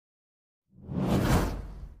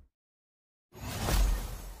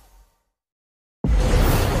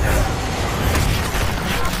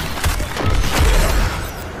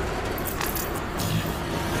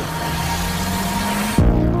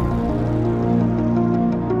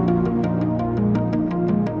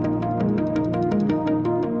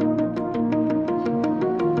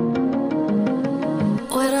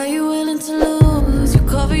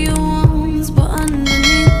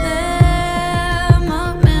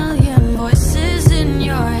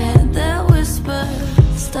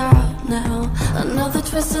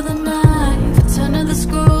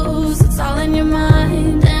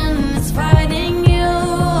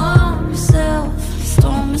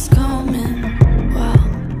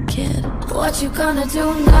What you gonna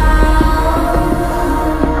do now?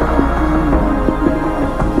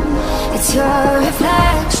 It's your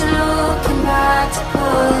reflection looking back to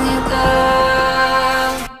pull you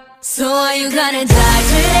down. So are you gonna die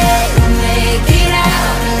today or make it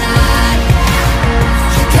out alive?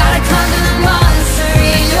 You gotta conquer the monster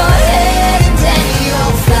in your head, and then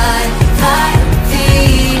you'll fly, fly,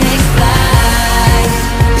 phoenix fly.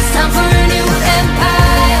 It's time for a new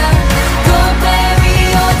empire. Go bury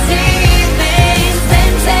your demons,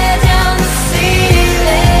 then tear down the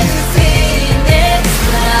ceiling, phoenix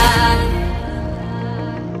fly.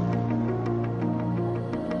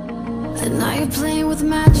 And now you're playing with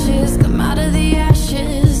matches, come out of the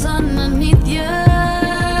ashes underneath you.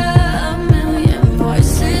 A million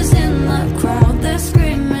voices in the crowd, they're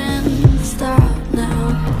screaming, stop now.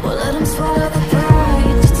 Well, let them swallow the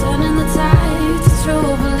pride, you're turning the tide to true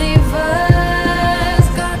believers.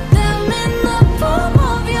 Got them in the palm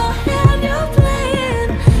of your hand, you're playing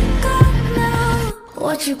God now.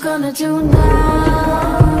 What you gonna do now?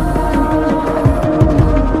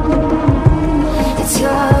 It's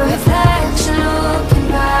your reflection looking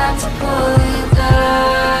back to pull you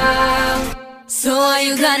down. So are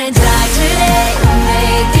you gonna die today or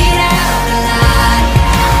make it out alive?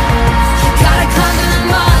 You gotta conquer the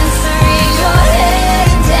monster in your head,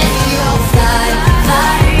 and then you'll fly,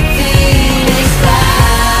 fly, phoenix fly.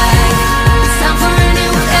 It's time for a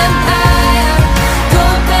new empire. Go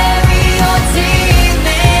bury your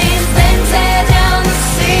demons, then tear down the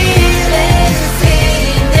ceiling,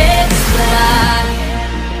 phoenix fly.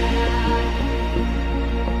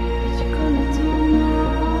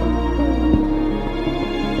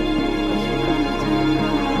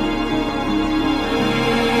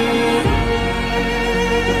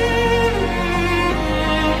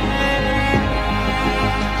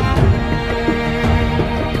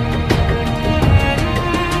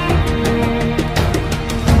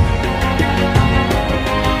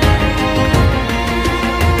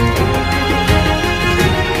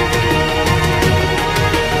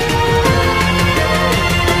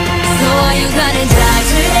 So are you gonna die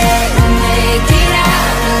today or make it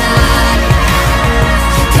out alive?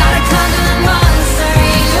 You gotta conquer the monster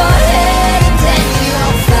in your head, and then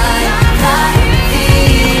you'll fly, fly,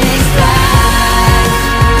 phoenix fly.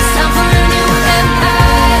 It's time for a new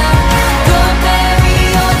empire. Go bury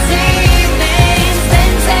your demons,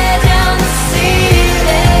 then tear down the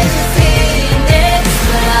ceiling, phoenix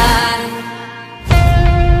fly.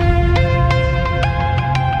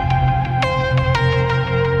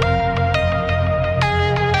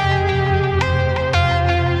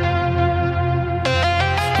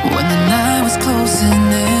 When the night was closing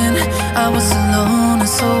in, I was alone and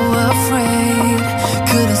so afraid.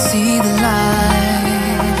 Couldn't see the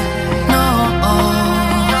light, no.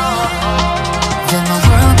 Then my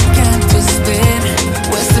world began to spin.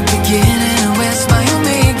 Where's the beginning and where's my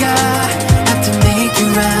omega? Have to make it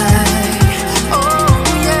right. Oh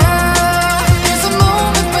yeah, there's a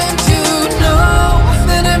moment when you know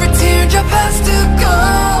that every teardrop has to go.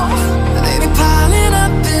 They be piling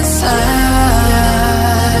up inside.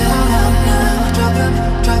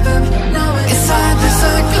 Drop him, inside this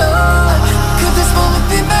glow. Could this moment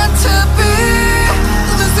be meant to be?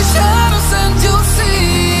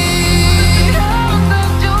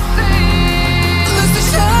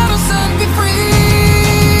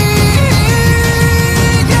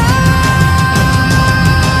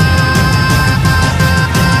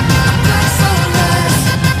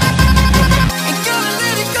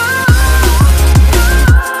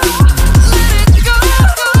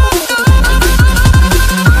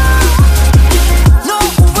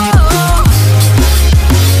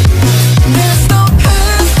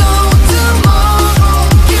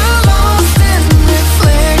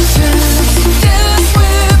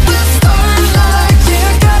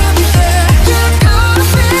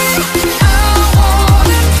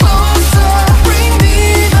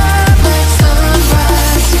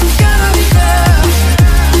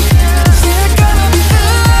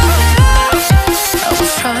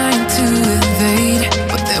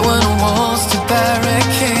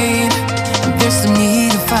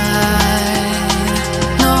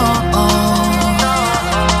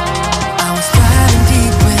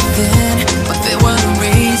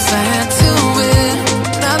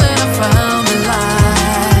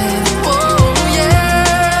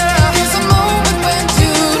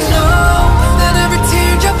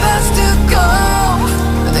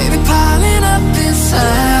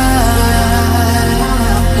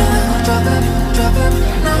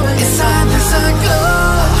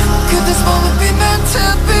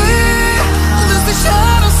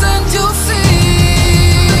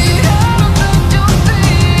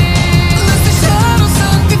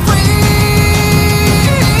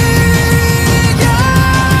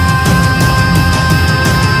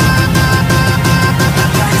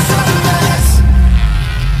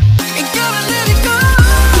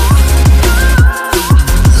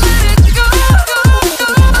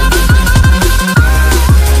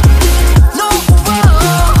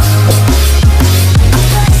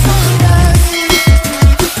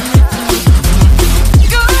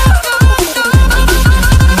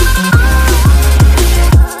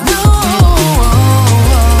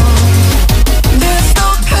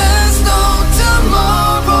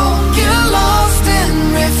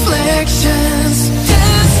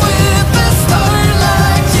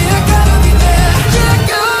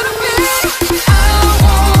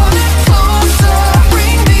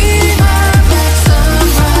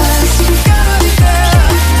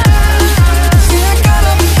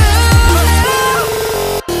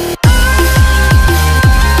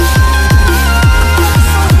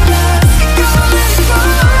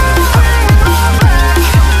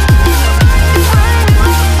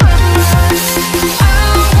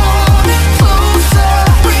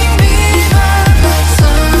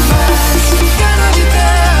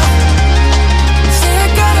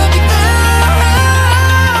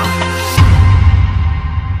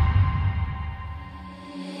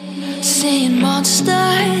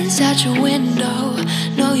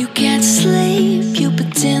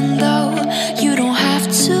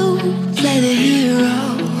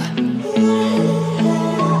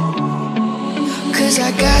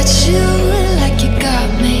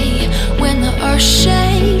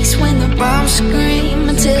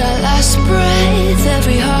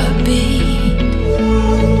 every heartbeat.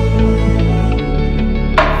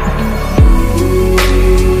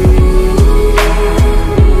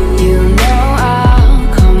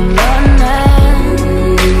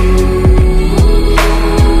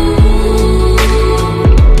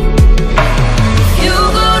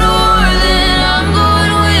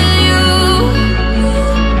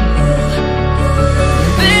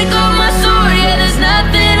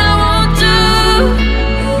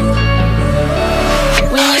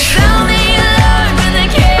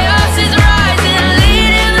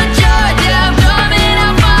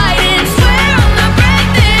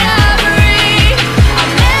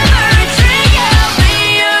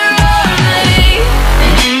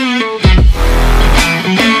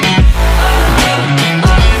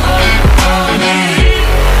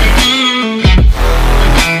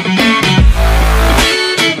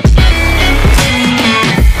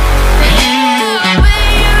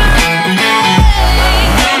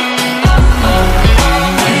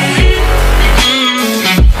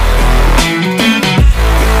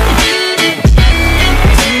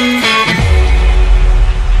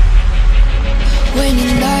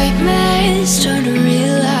 Turn to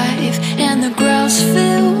real life and the ground's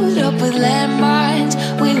filled up with landmines.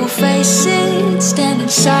 We will face it, standing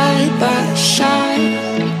side by side.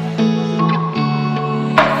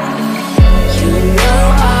 You know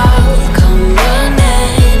I'll come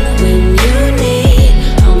running when you need.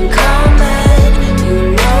 I'm coming. You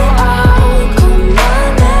know I'll come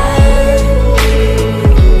running.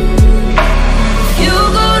 If you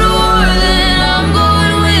go to war, then I'm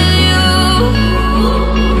going with you.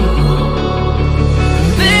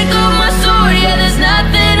 Pick up my sword, yeah, there's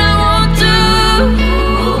nothing I won't do.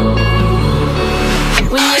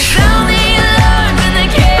 When you sound the alarm and the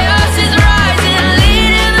chaos is rising,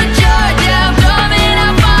 leading the charge, yeah, I'm coming,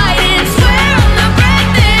 I'm fighting. Swear on the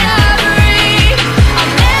breath that I breathe,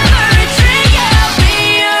 I'll never retreat, yeah, I'll be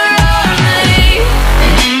your army.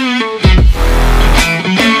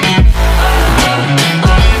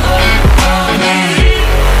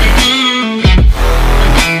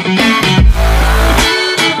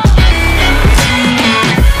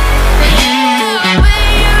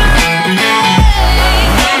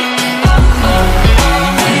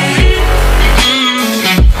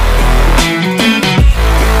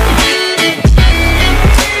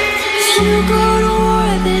 If you go to war,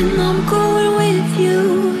 then I'm going with you.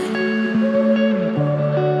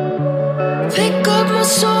 Pick up my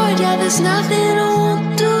sword, yeah, there's nothing I won't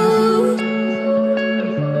do.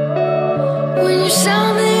 When you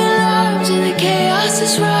sound the alarms and the chaos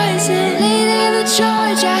is rising, leading the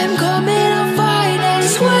charge, I'm coming, I'm fighting.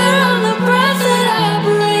 Swear on the breath that I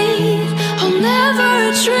breathe, I'll never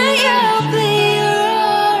retreat, yeah, I'll be your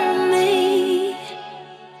army.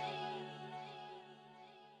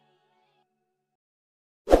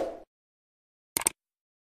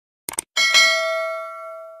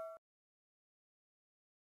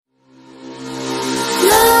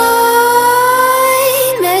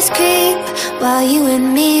 Nightmares creep while you and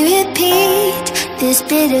me repeat. This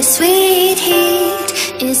bittersweet heat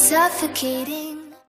is suffocating.